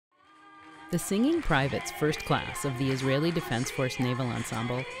The singing privates first class of the Israeli Defense Force Naval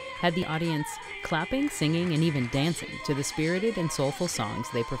Ensemble had the audience clapping, singing, and even dancing to the spirited and soulful songs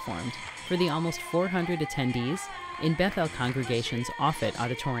they performed for the almost 400 attendees in Bethel Congregation's Offutt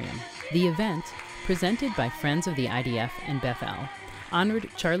Auditorium. The event, presented by Friends of the IDF and Bethel, honored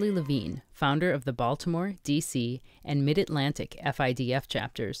Charlie Levine, founder of the Baltimore, D.C., and Mid-Atlantic FIDF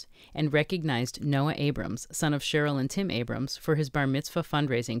chapters, and recognized Noah Abrams, son of Cheryl and Tim Abrams, for his bar mitzvah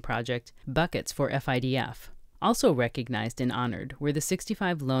fundraising project, Buckets for FIDF. Also recognized and honored were the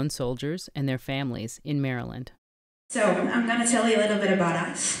 65 lone soldiers and their families in Maryland. So I'm going to tell you a little bit about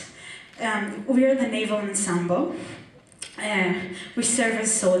us. We're the Naval Ensemble. We serve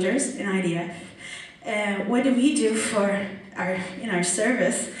as soldiers in IDF. What do we do for in our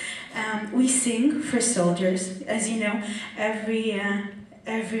service? We sing for soldiers. As you know, every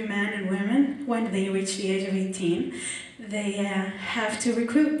man and woman, when they reach the age of 18, they have to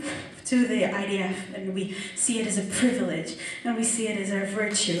recruit to the IDF, and we see it as a privilege, and we see it as our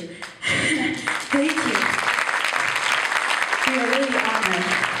virtue. Thank you. We are really honored.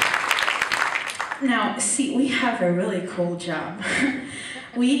 Now, see, we have a really cool job.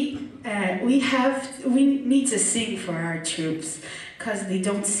 We need to sing for our troops because they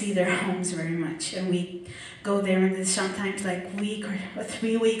don't see their homes very much, and we go there and sometimes like a week or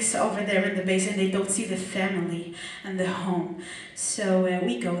 3 weeks over there in the base, and they don't see the family and the home. So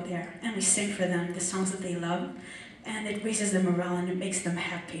we go there and we sing for them the songs that they love, and it raises their morale and it makes them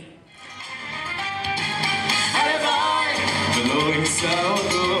happy.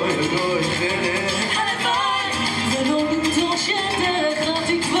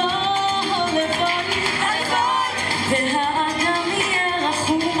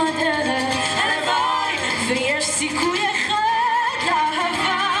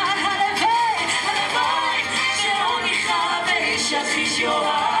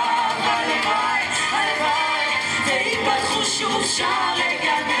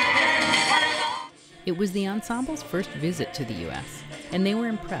 It was the ensemble's first visit to the U.S., and they were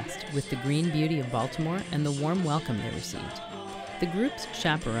impressed with the green beauty of Baltimore and the warm welcome they received. The group's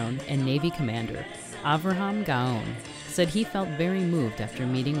chaperone and Navy commander, Avraham Gaon, said he felt very moved after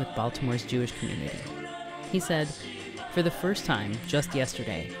meeting with Baltimore's Jewish community. He said, "For the first time, just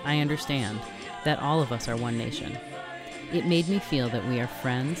yesterday, I understand that all of us are one nation. It made me feel that we are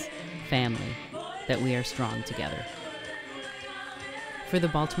friends, family, that we are strong together." For the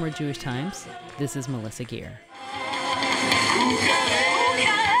Baltimore Jewish Times, this is Melissa Gear.